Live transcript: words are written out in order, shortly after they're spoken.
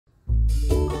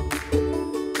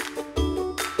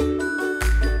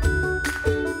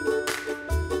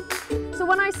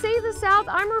South,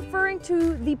 I'm referring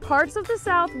to the parts of the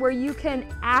South where you can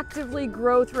actively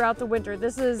grow throughout the winter.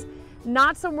 This is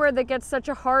not somewhere that gets such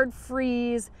a hard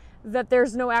freeze that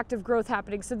there's no active growth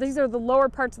happening. So these are the lower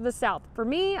parts of the South. For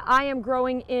me, I am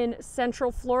growing in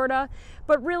central Florida,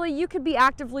 but really you could be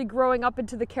actively growing up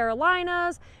into the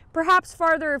Carolinas, perhaps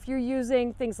farther if you're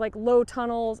using things like low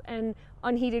tunnels and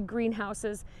unheated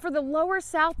greenhouses. For the lower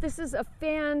South, this is a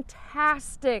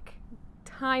fantastic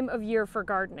time of year for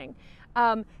gardening.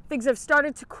 Things have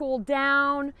started to cool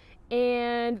down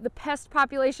and the pest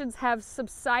populations have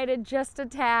subsided just a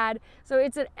tad. So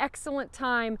it's an excellent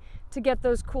time to get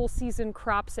those cool season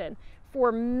crops in.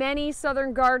 For many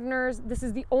southern gardeners, this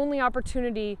is the only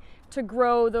opportunity to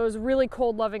grow those really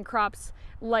cold loving crops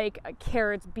like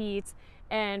carrots, beets,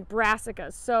 and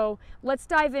brassicas. So let's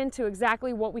dive into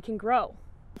exactly what we can grow.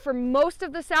 For most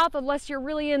of the South, unless you're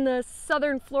really in the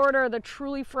southern Florida or the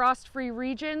truly frost-free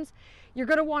regions, you're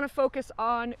going to want to focus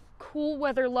on cool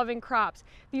weather loving crops.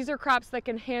 These are crops that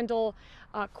can handle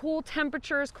cool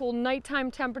temperatures, cool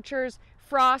nighttime temperatures,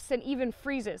 frosts, and even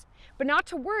freezes. But not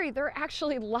to worry, there are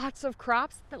actually lots of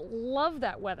crops that love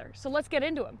that weather. So let's get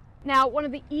into them. Now, one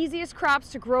of the easiest crops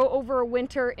to grow over a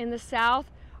winter in the South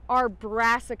are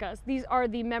brassicas. These are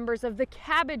the members of the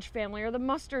cabbage family or the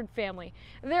mustard family.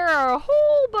 There are a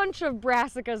whole bunch of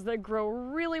brassicas that grow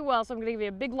really well, so I'm going to give you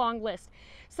a big long list.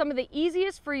 Some of the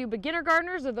easiest for you beginner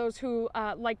gardeners are those who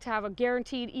like to have a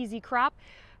guaranteed easy crop.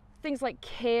 Things like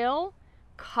kale,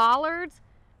 collards,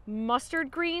 mustard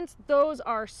greens, those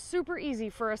are super easy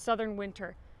for a southern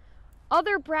winter.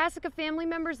 Other brassica family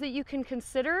members that you can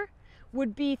consider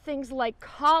would be things like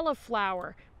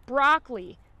cauliflower,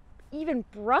 broccoli, even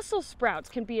Brussels sprouts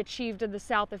can be achieved in the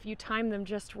South if you time them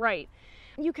just right.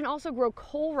 You can also grow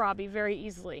kohlrabi very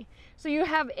easily. So you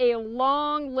have a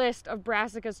long list of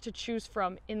brassicas to choose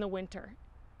from in the winter.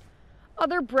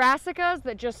 Other brassicas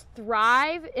that just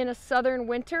thrive in a southern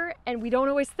winter and we don't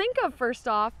always think of first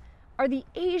off are the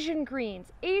Asian greens.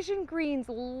 Asian greens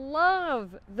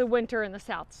love the winter in the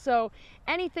South. So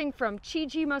anything from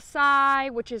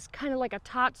chijimasai, which is kind of like a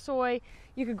tatsoi.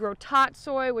 You could grow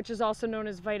tatsoi, which is also known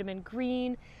as vitamin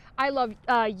green. I love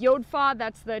Yod Fah,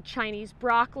 that's the Chinese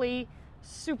broccoli.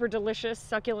 Super delicious,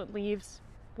 succulent leaves.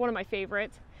 One of my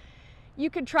favorites. You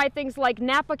could try things like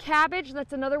Napa cabbage.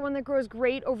 That's another one that grows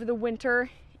great over the winter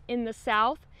in the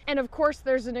South. And of course,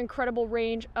 there's an incredible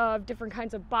range of different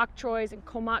kinds of bok choys and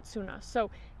komatsuna. So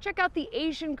check out the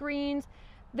Asian greens.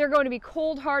 They're going to be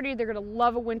cold hardy. They're going to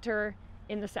love a winter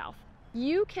in the South.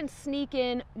 You can sneak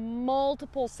in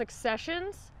multiple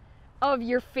successions of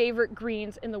your favorite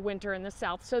greens in the winter in the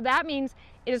South. So that means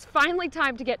it is finally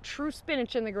time to get true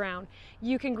spinach in the ground.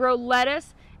 You can grow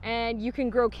lettuce and you can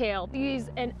grow kale.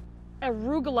 And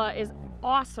arugula is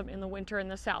awesome in the winter in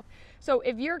the South. So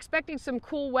if you're expecting some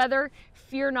cool weather,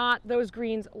 fear not, those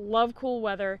greens love cool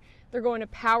weather. They're going to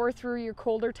power through your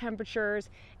colder temperatures,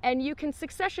 and you can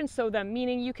succession sow them,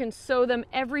 meaning you can sow them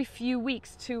every few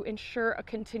weeks to ensure a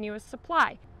continuous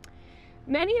supply.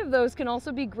 Many of those can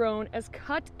also be grown as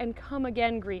cut and come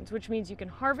again greens, which means you can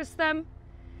harvest them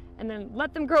and then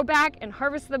let them grow back and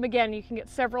harvest them again. You can get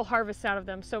several harvests out of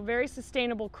them, so very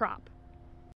sustainable crop.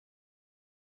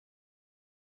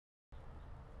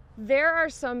 There are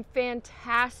some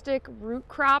fantastic root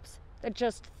crops that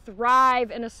just thrive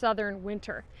in a southern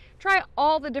winter. Try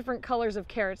all the different colors of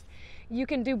carrots. You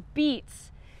can do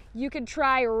beets, you can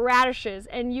try radishes,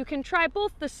 and you can try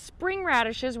both the spring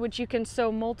radishes, which you can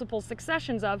sow multiple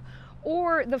successions of,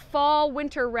 or the fall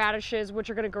winter radishes, which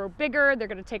are going to grow bigger, they're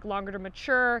going to take longer to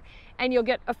mature, and you'll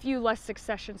get a few less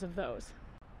successions of those.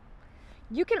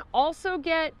 You can also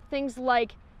get things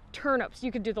like turnips.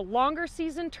 You could do the longer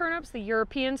season turnips, the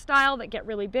European style that get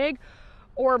really big,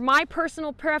 or my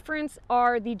personal preference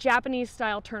are the Japanese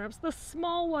style turnips. The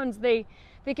small ones, they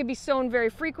can be sown very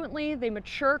frequently, they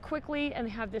mature quickly, and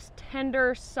they have this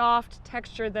tender, soft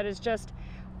texture that is just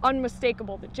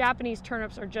unmistakable. The Japanese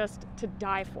turnips are just to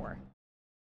die for.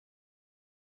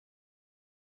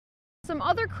 Some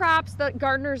other crops that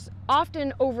gardeners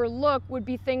often overlook would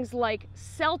be things like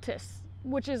celtuce,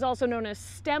 which is also known as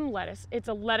stem lettuce. It's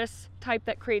a lettuce type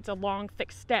that creates a long,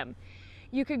 thick stem.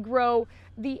 You could grow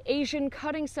the Asian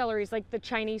cutting celeries like the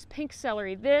Chinese pink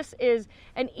celery. This is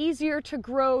an easier to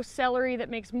grow celery that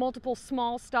makes multiple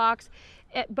small stalks,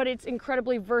 but it's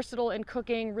incredibly versatile in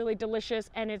cooking, really delicious,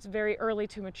 and it's very early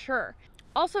to mature.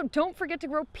 Also, don't forget to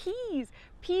grow peas.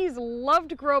 Peas love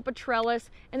to grow up a trellis,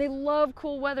 and they love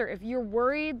cool weather. If you're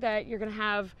worried that you're gonna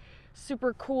have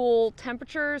super cool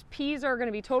temperatures, peas are going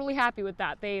to be totally happy with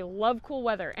that. They love cool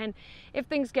weather, and if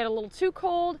things get a little too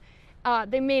cold,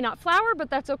 they may not flower, but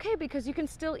that's okay because you can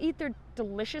still eat their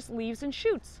delicious leaves and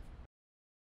shoots.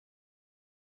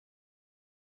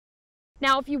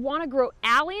 Now, if you want to grow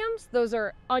alliums, those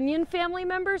are onion family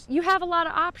members, you have a lot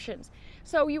of options.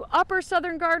 So you upper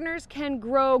southern gardeners can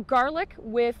grow garlic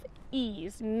with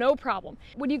ease, no problem.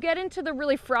 When you get into the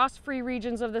really frost-free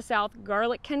regions of the South,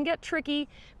 garlic can get tricky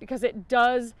because it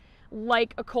does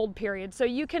like a cold period. So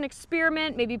you can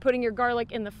experiment, maybe putting your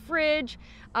garlic in the fridge,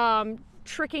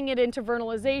 tricking it into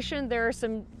vernalization. There are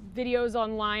some videos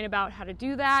online about how to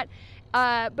do that.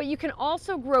 But you can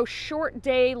also grow short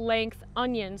day length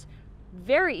onions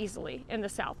very easily in the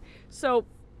South. So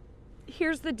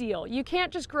here's the deal. You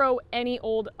can't just grow any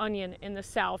old onion in the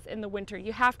South in the winter.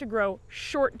 You have to grow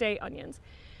short day onions.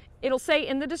 It'll say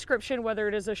in the description whether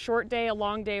it is a short day, a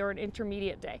long day, or an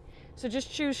intermediate day. So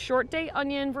just choose short day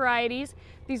onion varieties.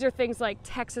 These are things like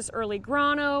Texas Early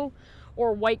Grano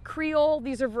or White Creole.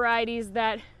 These are varieties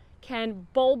that can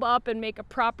bulb up and make a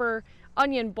proper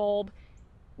onion bulb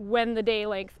when the day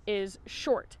length is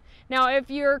short. Now, if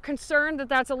you're concerned that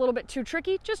that's a little bit too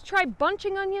tricky, just try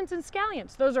bunching onions and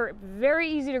scallions. Those are very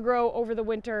easy to grow over the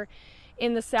winter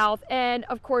in the South. And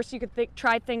of course, you could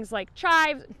try things like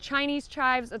chives, Chinese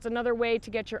chives. That's another way to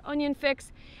get your onion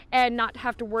fix and not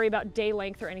have to worry about day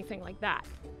length or anything like that.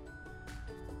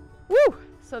 Woo!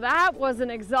 So that was an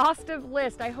exhaustive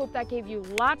list. I hope that gave you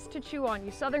lots to chew on.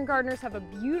 You Southern gardeners have a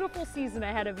beautiful season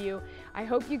ahead of you. I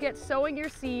hope you get sowing your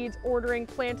seeds, ordering,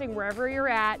 planting wherever you're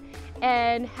at,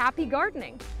 and happy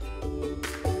gardening.